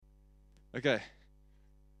Okay,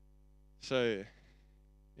 so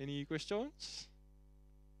any questions?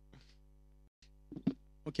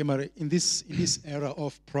 Okay, Mary, in this era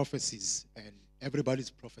of prophecies and everybody's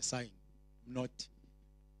prophesying, I'm not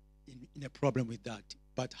in a problem with that.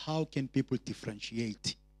 But how can people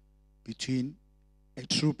differentiate between a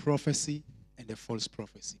true prophecy and a false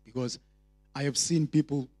prophecy? Because I have seen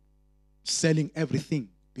people selling everything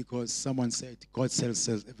because someone said God sells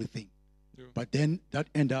everything. Yeah. But then that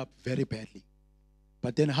end up very badly.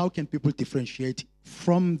 But then how can people differentiate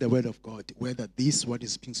from the word of God whether this, what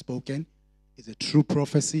is being spoken, is a true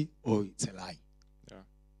prophecy or it's a lie?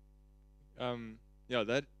 Yeah,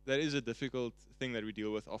 that is a difficult thing that we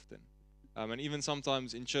deal with often. And even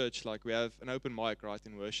sometimes in church, like we have an open mic, right,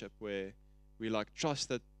 in worship where we like trust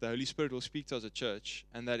that the Holy Spirit will speak to us at church,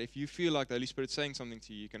 and that if you feel like the Holy Spirit's saying something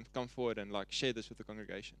to you, you can come forward and like share this with the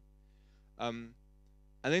congregation. Um,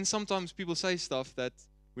 and then sometimes people say stuff that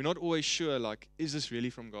we're not always sure, like, is this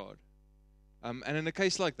really from God? And in a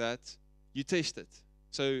case like that, you test it.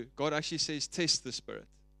 So God actually says, test the Spirit.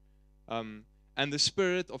 And the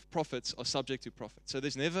spirit of prophets are subject to prophets. So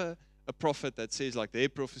there's never a prophet that says like their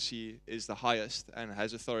prophecy is the highest and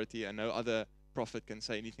has authority and no other prophet can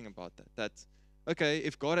say anything about that. That, okay,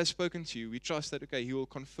 if God has spoken to you, we trust that, okay, he will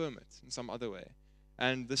confirm it in some other way.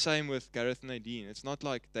 And the same with Gareth and Nadine. It's not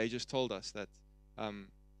like they just told us that um,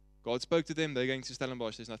 God spoke to them, they're going to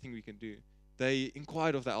Stellenbosch, there's nothing we can do. They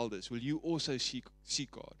inquired of the elders, will you also seek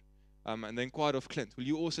God? And they inquired of Clint, will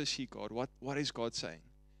you also seek God? What is God saying?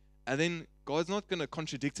 And then God's not going to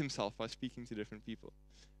contradict himself by speaking to different people.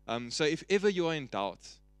 So if ever you are in doubt,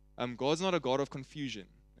 God's not a God of confusion.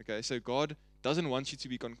 Okay, so God doesn't want you to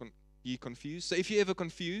be confused. So if you're ever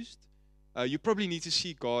confused, you probably need to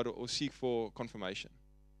seek God or seek for confirmation.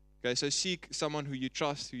 Okay, so seek someone who you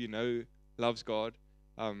trust, who you know loves God,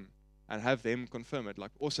 um, and have them confirm it.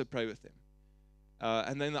 Like also pray with them.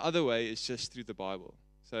 And then the other way is just through the Bible.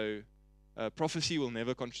 So prophecy will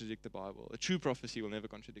never contradict the Bible. A true prophecy will never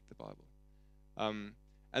contradict the Bible. Um,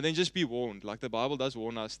 and then just be warned. Like the Bible does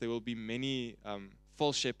warn us, there will be many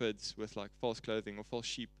false shepherds with like false clothing or false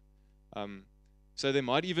sheep. Um, so there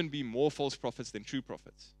might even be more false prophets than true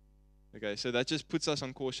prophets. Okay, so that just puts us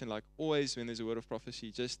on caution. Like always, when there's a word of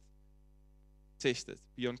prophecy, just test it.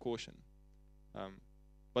 Be on caution. Um,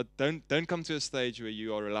 but don't come to a stage where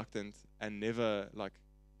you are reluctant and never like,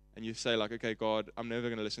 and you say like, okay, God, I'm never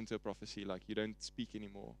going to listen to a prophecy. Like you don't speak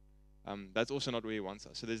anymore. That's also not where He wants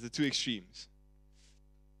us. So there's the two extremes.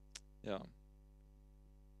 Yeah.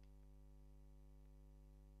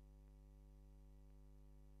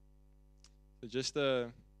 So just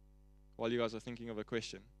while you guys are thinking of a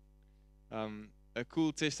question, a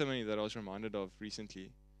cool testimony that I was reminded of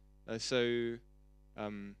recently.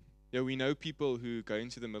 Um, yeah, we know people who go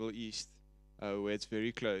into the Middle East where it's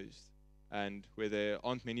very closed and where there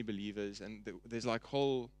aren't many believers, and there's like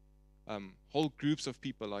whole groups of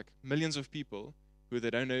people, like millions of people, who they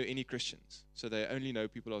don't know any Christians, so they only know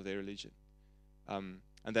people of their religion. And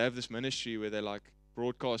they have this ministry where they like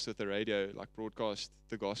broadcast with the radio, like broadcast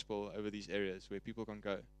the gospel over these areas where people can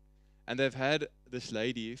go. And they've had this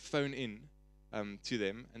lady phone in to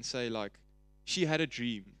them and say like she had a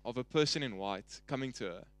dream of a person in white coming to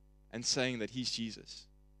her and saying that he's Jesus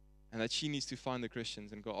and that she needs to find the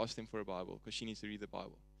Christians and go ask them for a Bible because she needs to read the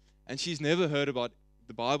Bible. And she's never heard about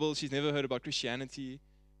the Bible. She's never heard about Christianity.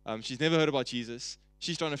 She's never heard about Jesus.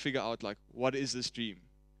 She's trying to figure out like what is this dream.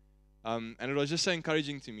 And it was just so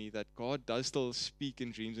encouraging to me that God does still speak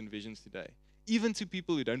in dreams and visions today, even to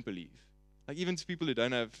people who don't believe, like even to people who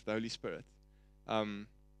don't have the Holy Spirit.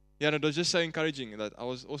 Yeah, and it was just so encouraging that I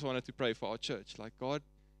was also wanted to pray for our church. Like, God,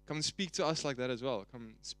 come and speak to us like that as well.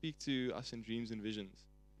 Come speak to us in dreams and visions.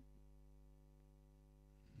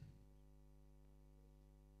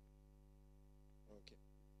 Okay.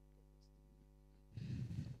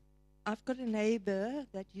 I've got a neighbor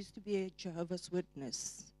that used to be a Jehovah's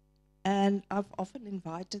Witness. And I've often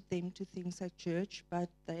invited them to things at church, but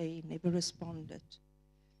they never responded.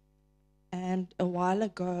 And a while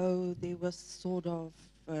ago, there was sort of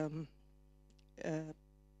a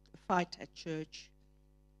fight at church,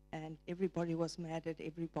 and everybody was mad at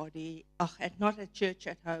everybody. Not at church,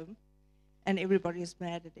 at home. And everybody is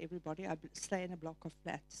mad at everybody. I stay in a block of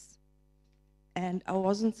flats. And I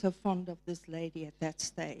wasn't so fond of this lady at that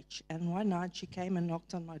stage. And one night she came and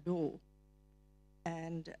knocked on my door.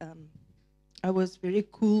 And I was very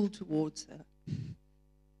cool towards her.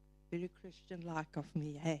 Very Christian-like of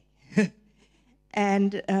me, hey?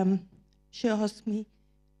 And she asked me,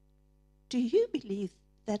 do you believe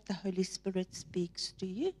that the Holy Spirit speaks to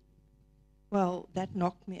you? Well, that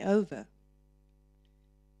knocked me over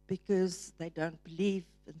because they don't believe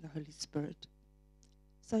in the Holy Spirit.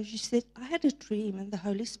 So she said, I had a dream, and the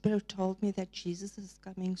Holy Spirit told me that Jesus is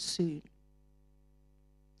coming soon.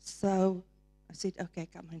 So I said, okay,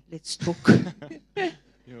 come on, let's talk.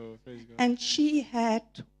 Yo, praise God. And she had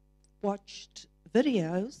watched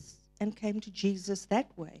videos and came to Jesus that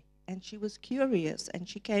way. And she was curious, and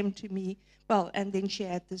she came to me, and then she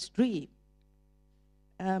had this dream.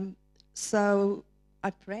 So I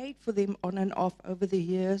prayed for them on and off over the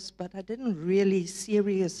years, but I didn't really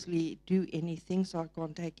seriously do anything, so I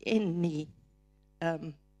can't take any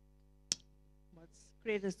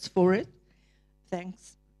credits for it.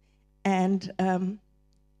 Thanks. And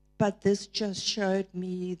but this just showed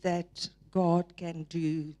me that God can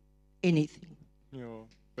do anything. Yo,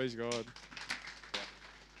 praise God.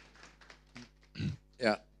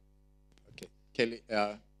 Yeah. Okay. Kelly,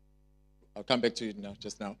 I'll come back to you now,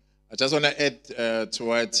 just now. I just want to add to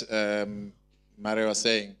what Mario was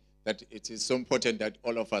saying, that it is so important that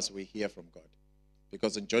all of us, we hear from God.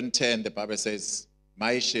 Because in John 10, the Bible says,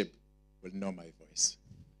 my sheep will know my voice.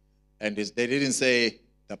 And they didn't say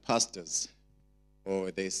the pastors, or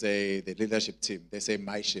they say the leadership team. They say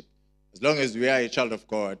my sheep. As long as we are a child of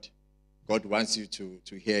God, God wants you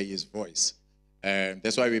to hear his voice. And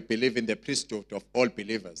that's why we believe in the priesthood of all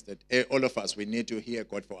believers, that all of us, we need to hear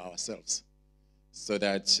God for ourselves, so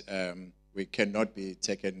that we cannot be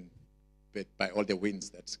taken by all the winds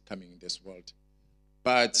that's coming in this world.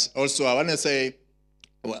 But also, I want to say,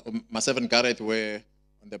 myself and Gareth were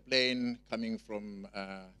on the plane coming from,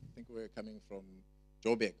 I think we were coming from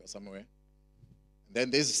Joburg or somewhere. And then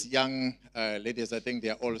these young ladies, I think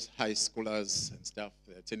they're all high schoolers and stuff,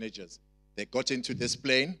 they're teenagers. They got into this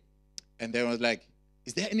plane, and they was like,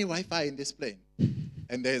 is there any Wi-Fi in this plane?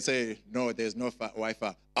 And they say, no, there's no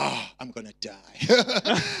Wi-Fi. I'm going to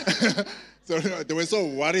die. So they were so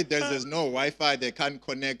worried there's no Wi-Fi, they can't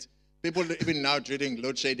connect. People even now during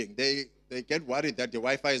load shedding, they get worried that the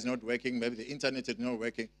Wi-Fi is not working, maybe the internet is not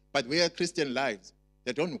working. But we are Christian lives.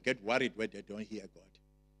 They don't get worried when they don't hear God,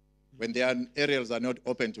 when their areas are not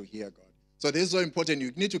open to hear God. So this is so important.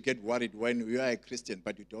 You need to get worried when you are a Christian,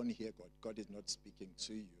 but you don't hear God. God is not speaking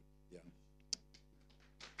to you. Yeah.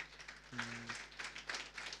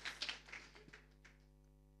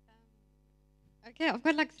 Okay, I've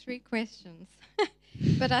got like 3 questions,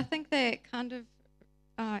 but I think they're kind of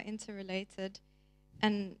interrelated,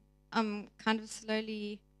 and I'm kind of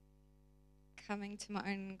slowly coming to my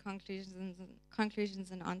own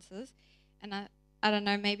conclusions and answers. And I don't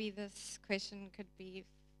know, maybe this question could be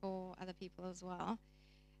for other people as well.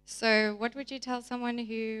 So what would you tell someone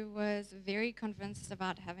who was very convinced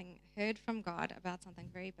about having heard from God about something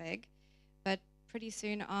very big, but pretty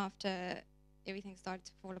soon after everything started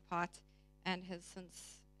to fall apart and has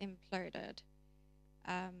since imploded?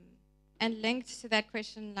 And linked to that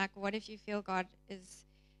question, like, what if you feel God is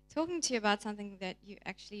talking to you about something that you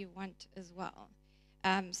actually want as well?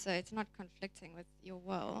 So it's not conflicting with your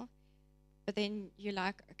will, but then you're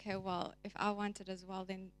like, okay, well, if I want it as well,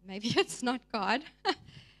 then maybe it's not God.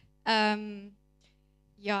 And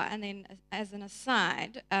then as an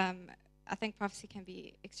aside, I think prophecy can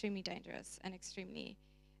be extremely dangerous and extremely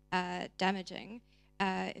damaging,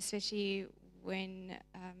 especially when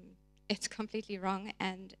it's completely wrong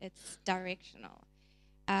and it's directional.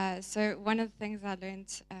 So one of the things I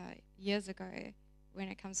learned years ago when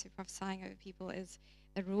it comes to prophesying over people is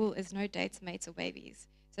the rule is no dates, mates, or babies.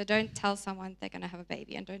 So don't tell someone they're going to have a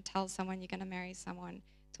baby, and don't tell someone you're going to marry someone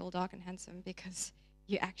tall, dark, and handsome, because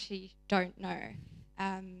you actually don't know.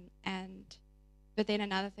 But then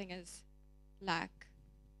another thing is, like,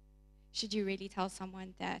 should you really tell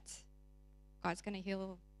someone that God's going to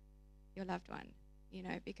heal your loved one? You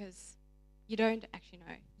know, because you don't actually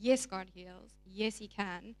know. Yes, God heals. Yes, he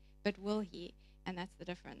can, but will he? And that's the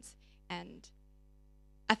difference. And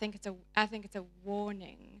I think it's a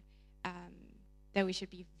warning that we should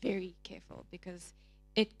be very careful, because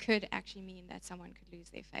it could actually mean that someone could lose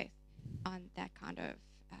their faith on that kind of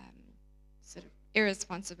sort of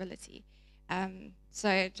irresponsibility.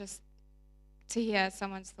 So just to hear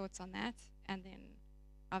someone's thoughts on that, and then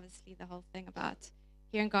obviously the whole thing about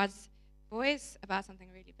hearing God's voice about something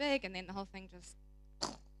really big, and then the whole thing just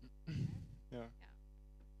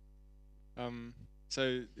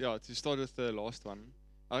to start with the last one,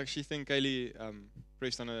 I actually think Kaylee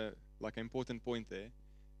pressed on an important point there,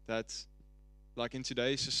 that like in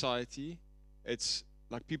today's society, it's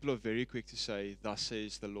like people are very quick to say, thus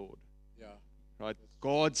says the Lord. Yeah. Right?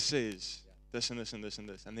 God says this and this and this and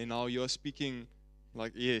this, and then now you're speaking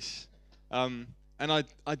like, yes. And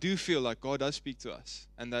I do feel like God does speak to us,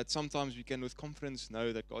 and that sometimes we can with confidence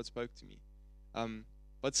know that God spoke to me.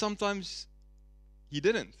 But sometimes he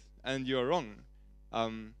didn't, and you're wrong.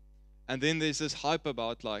 And then there's this hype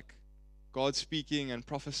about like God speaking and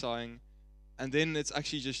prophesying, and then it's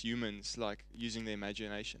actually just humans like using their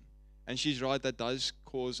imagination. And she's right, that does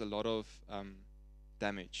cause a lot of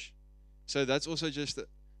damage. So that's also just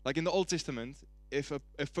like in the Old Testament, if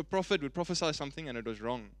a prophet would prophesy something and it was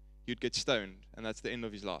wrong, he'd get stoned, and that's the end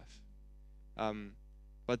of his life.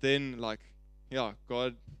 But then, like, yeah,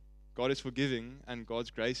 God is forgiving, and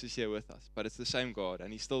God's grace is here with us. But it's the same God,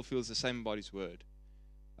 and He still feels the same about His word.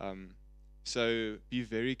 So be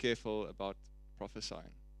very careful about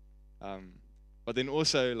prophesying. But then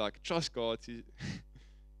also, like, trust God to.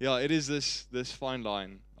 Yeah, it is this fine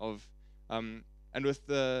line of, and with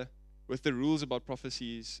the rules about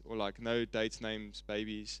prophecies, or like no dates, names,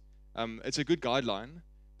 babies, it's a good guideline.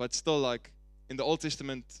 But still, like in the Old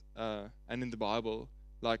Testament and in the Bible,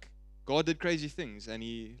 like God did crazy things, and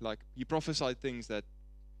He prophesied things that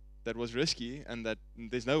was risky, and that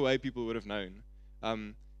there's no way people would have known.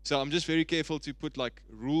 So I'm just very careful to put like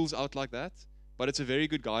rules out like that. But it's a very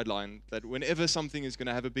good guideline that whenever something is going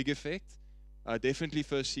to have a big effect, definitely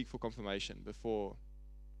first seek for confirmation before,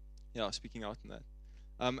 speaking out on that.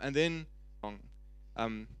 And then,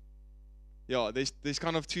 there's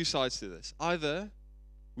kind of two sides to this. Either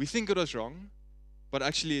we think it was wrong, but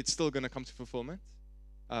actually it's still going to come to fulfillment.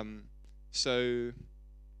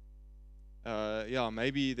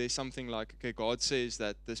 Maybe there's something like, okay, God says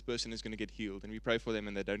that this person is going to get healed, and we pray for them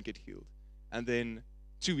and they don't get healed. And then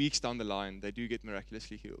 2 weeks down the line, they do get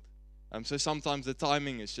miraculously healed. So sometimes the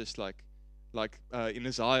timing is just like in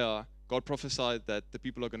Isaiah, God prophesied that the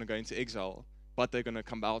people are going to go into exile, but they're going to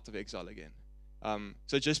come out of exile again.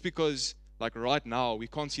 So just because like right now we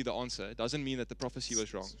can't see the answer, it doesn't mean that the prophecy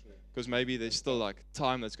was wrong, because maybe there's still like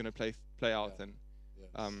time that's going to play out.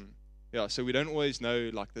 And so we don't always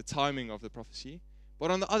know like the timing of the prophecy.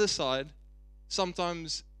 But on the other side,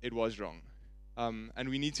 sometimes it was wrong, and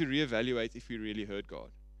we need to reevaluate if we really heard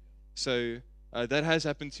God. So that has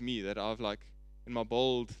happened to me, that I've like in my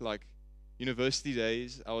bold like university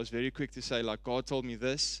days, I was very quick to say like God told me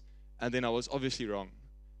this, and then I was obviously wrong.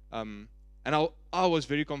 And I was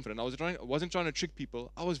very confident. I wasn't trying to trick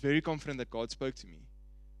people. I was very confident that God spoke to me.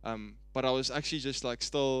 But I was actually just like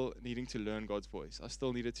still needing to learn God's voice. I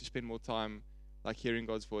still needed to spend more time like hearing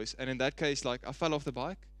God's voice. And in that case, like I fell off the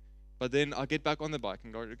bike, but then I get back on the bike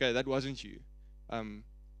and go, okay, that wasn't you.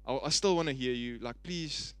 I still want to hear you. Like,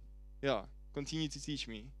 please, continue to teach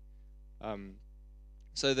me.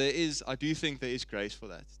 So I do think there is grace for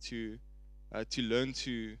that, to learn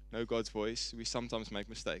to know God's voice. We sometimes make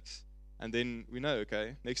mistakes, and then we know,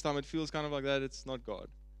 okay, next time it feels kind of like that, it's not God.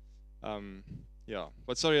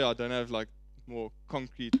 But sorry, I don't have like more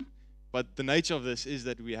concrete, but the nature of this is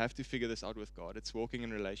that we have to figure this out with God. It's walking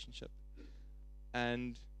in relationship.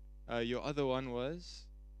 And your other one was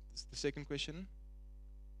the second question.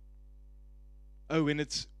 Oh, when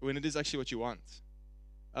it is actually what you want.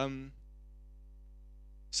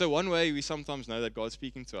 So one way we sometimes know that God's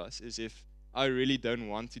speaking to us is if I really don't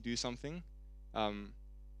want to do something, and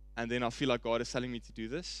then I feel like God is telling me to do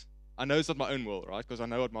this. I know it's not my own will, right? Because I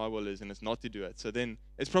know what my will is, and it's not to do it. So then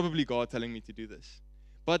it's probably God telling me to do this.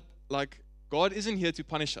 But like God isn't here to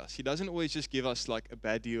punish us. He doesn't always just give us like a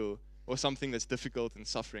bad deal or something that's difficult and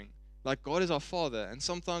suffering. Like God is our Father, and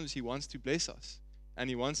sometimes He wants to bless us, and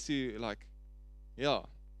He wants to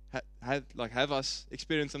have us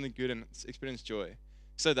experience something good and experience joy.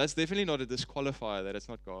 So that's definitely not a disqualifier that it's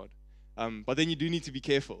not God. But then you do need to be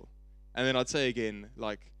careful. And then I'd say again,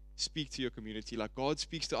 like, speak to your community. Like God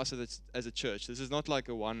speaks to us as a church. This is not like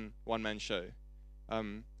a one-man show.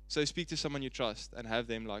 So speak to someone you trust and have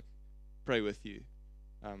them like pray with you.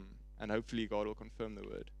 And hopefully God will confirm the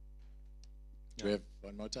word. Do we have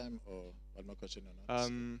one more time or one more question or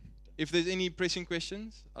not? If there's any pressing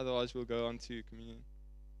questions, otherwise we'll go on to communion.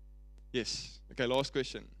 Yes. Okay, last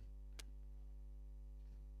question.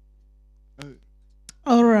 Oh.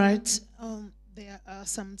 All right. There are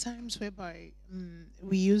some times whereby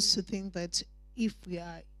we used to think that if we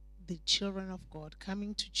are the children of God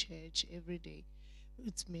coming to church every day,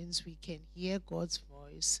 it means we can hear God's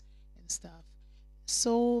voice and stuff.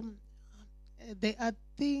 So there are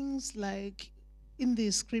things like in the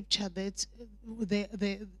scripture that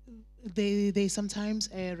they sometimes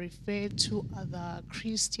refer to other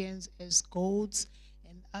Christians as goats,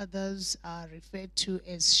 and others are referred to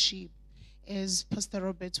as sheep. As Pastor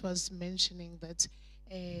Robert was mentioning, that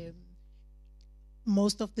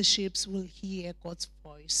most of the sheep will hear God's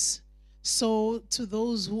voice. So to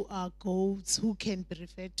those who are goats, who can be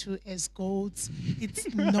referred to as goats,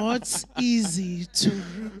 it's not easy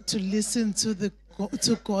to listen to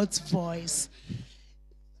God's voice.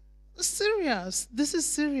 Serious. This is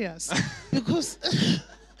serious. Because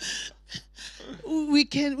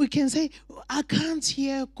can say, I can't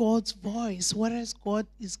hear God's voice, whereas God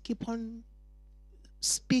is keep on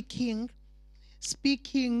speaking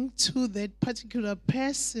to that particular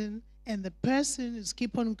person, and the person is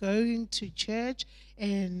keep on going to church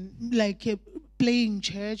and like playing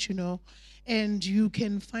church, and you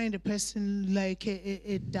can find a person like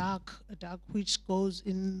a duck which goes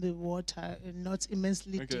in the water and not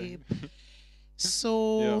immensely Okay. deep.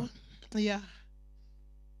 So, yeah.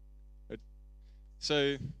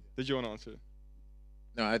 So, did you want to answer?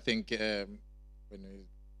 No, I think when we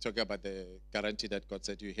talk about the guarantee that God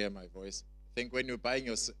said, you hear my voice, I think when you're buying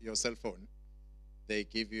your cell phone, they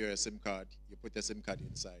give you a SIM card, you put the SIM card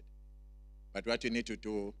inside. But what you need to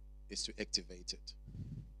do is to activate it.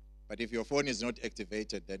 But if your phone is not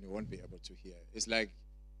activated, then you won't be able to hear. It's like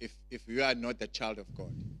if you are not the child of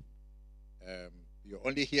God, you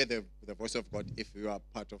only hear the voice of God if you are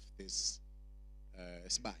part of this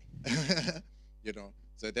spy.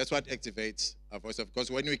 So that's what activates our voice of God.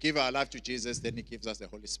 Because when we give our life to Jesus, then he gives us the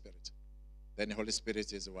Holy Spirit. Then the Holy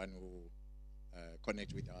Spirit is the one who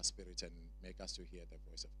connects with our spirit and make us to hear the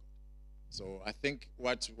voice of God. So I think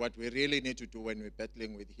what we really need to do when we're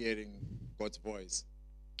battling with hearing God's voice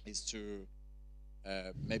is to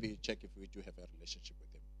maybe check if we do have a relationship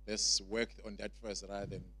with him. Let's work on that first rather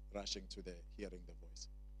than rushing to the hearing the voice.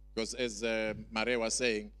 Because as Maria was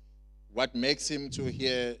saying, what makes him to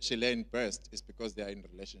hear Shalane first is because they are in a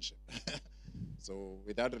relationship. So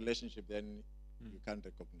without a relationship, then you can't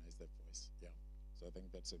recognize that voice. Yeah. So I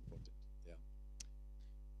think that's important.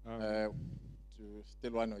 Yeah. To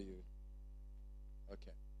still one of you.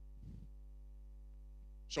 Okay.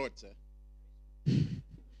 Short, sir.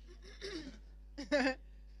 Good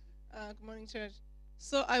morning, church.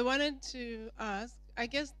 So I wanted to ask, I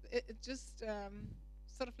guess it just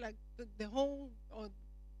sort of like the whole or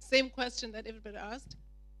same question that everybody asked,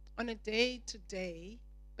 on a day-to-day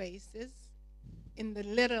basis, in the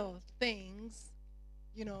little things,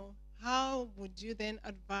 how would you then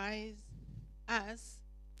advise us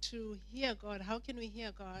to hear God? How can we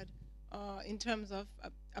hear God in terms of,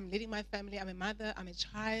 I'm leading my family, I'm a mother, I'm a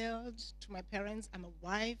child to my parents, I'm a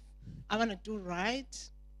wife, I want to do right.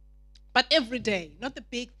 But every day, not the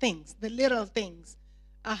big things, the little things.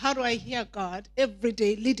 How do I hear God every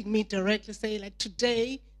day leading me directly, say like,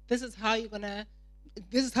 today, this is how you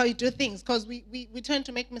do things. Because we tend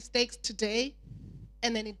to make mistakes today,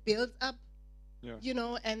 and then it builds up,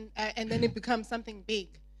 and then it becomes something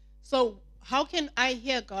big. So how can I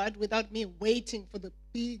hear God without me waiting for the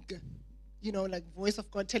big, like voice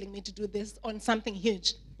of God telling me to do this on something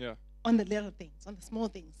huge? Yeah. On the little things, on the small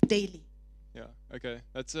things, daily. Yeah, okay.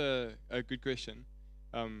 That's a good question.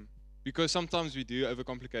 Because sometimes we do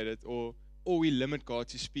overcomplicate it, or we limit God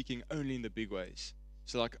to speaking only in the big ways.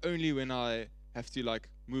 So like only when I have to like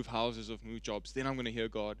move houses or move jobs, then I'm going to hear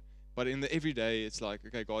God. But in the everyday, it's like,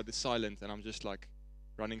 okay, God is silent, and I'm just like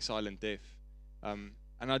running silent deaf. And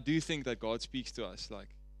I do think that God speaks to us like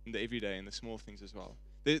in the everyday and the small things as well.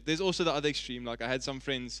 There's also the other extreme. Like I had some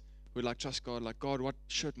friends who would like trust God, like, God, what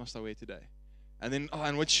shirt must I wear today? And then,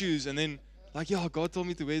 and what shoes? And then like, God told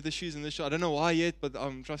me to wear the shoes and the shirt. I don't know why yet, but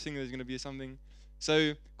I'm trusting there's going to be something.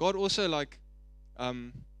 So God also like,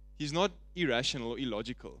 he's not irrational or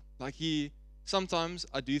illogical. Like sometimes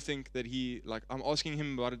I do think that I'm asking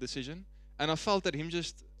him about a decision, and I felt that him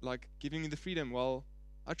just like giving me the freedom. Well,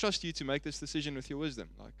 I trust you to make this decision with your wisdom,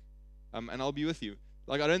 like, and I'll be with you.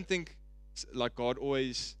 Like I don't think like God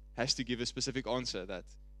always has to give a specific answer that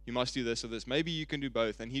you must do this or this. Maybe you can do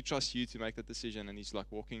both, and he trusts you to make that decision, and he's like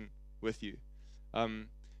walking with you.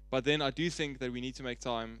 But then I do think that we need to make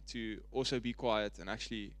time to also be quiet and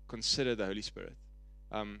actually consider the Holy Spirit.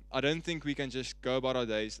 I don't think we can just go about our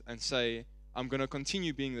days and say, I'm going to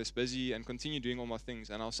continue being this busy and continue doing all my things,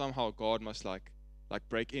 and now somehow God must like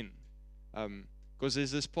break in. Because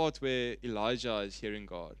there's this part where Elijah is hearing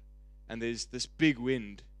God, and there's this big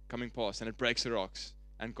wind coming past, and it breaks the rocks,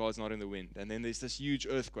 and God's not in the wind. And then there's this huge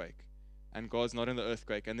earthquake, and God's not in the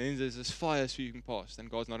earthquake. And then there's this fire sweeping past,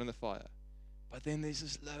 and God's not in the fire. But then there's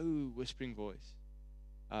this low whispering voice.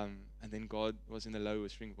 And then God was in the low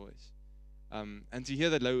whispering voice. And to hear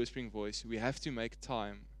that low whispering voice, we have to make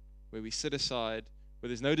time where we sit aside, where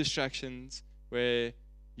there's no distractions, where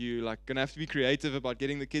you like gonna have to be creative about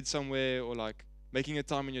getting the kids somewhere, or like making a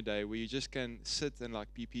time in your day where you just can sit and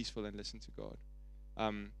like be peaceful and listen to God.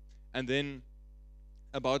 And then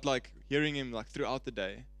about like hearing him like throughout the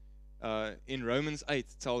day, in Romans 8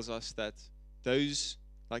 tells us that those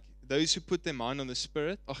who put their mind on the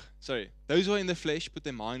spirit, those who are in the flesh put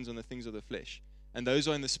their minds on the things of the flesh, and those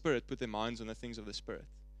who are in the spirit put their minds on the things of the spirit.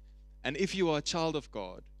 And if you are a child of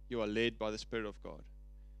God, you are led by the Spirit of God.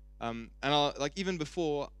 And like even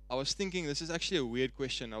before, I was thinking this is actually a weird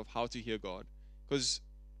question of how to hear God. Because,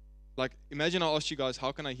 like, imagine I asked you guys,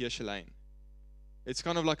 how can I hear Shalane? It's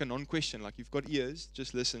kind of like a non-question. Like, you've got ears,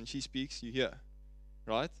 just listen. She speaks, you hear,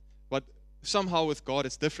 right? But somehow with God,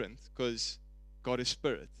 it's different because God is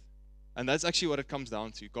spirit. And that's actually what it comes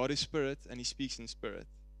down to. God is spirit, and He speaks in spirit.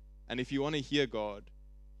 And if you want to hear God,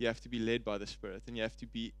 you have to be led by the Spirit, and you have to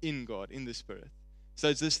be in God, in the Spirit. So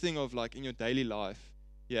it's this thing of, like, in your daily life,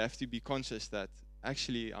 you have to be conscious that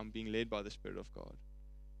actually I'm being led by the Spirit of God.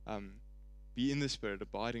 Be in the Spirit,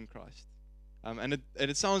 abide in Christ. And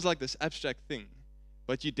it sounds like this abstract thing,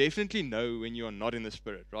 but you definitely know when you are not in the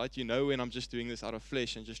Spirit, right? You know when I'm just doing this out of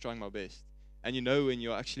flesh and just trying my best. And you know when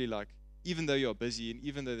you're actually, like, even though you're busy and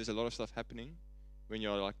even though there's a lot of stuff happening, when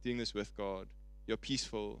you're, like, doing this with God, you're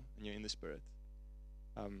peaceful and you're in the Spirit.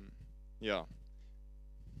 Yeah.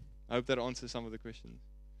 I hope that answers some of the questions.